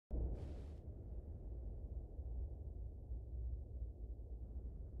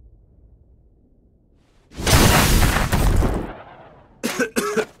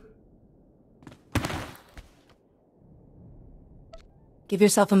Give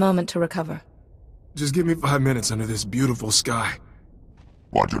yourself a moment to recover. Just give me 5 minutes under this beautiful sky.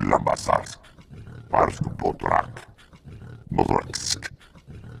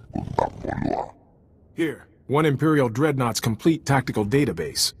 Here, one Imperial Dreadnought's complete tactical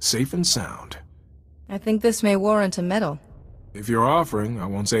database, safe and sound. I think this may warrant a medal. If you're offering, I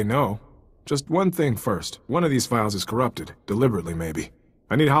won't say no. Just one thing first. One of these files is corrupted, deliberately maybe.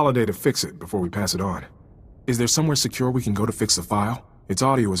 I need Holiday to fix it before we pass it on. Is there somewhere secure we can go to fix the file? Its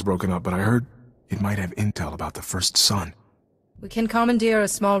audio was broken up, but I heard it might have intel about the first sun. We can commandeer a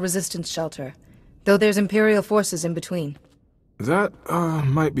small resistance shelter, though there's Imperial forces in between. That,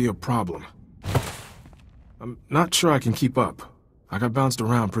 might be a problem. I'm not sure I can keep up. I got bounced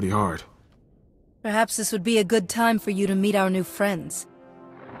around pretty hard. Perhaps this would be a good time for you to meet our new friends.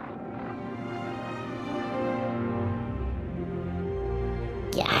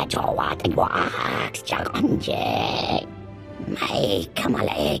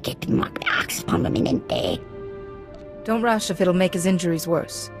 Don't rush if it'll make his injuries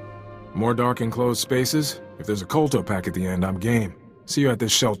worse. More dark enclosed spaces? If there's a Kolto pack at the end, I'm game. See you at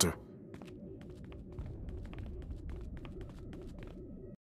this shelter.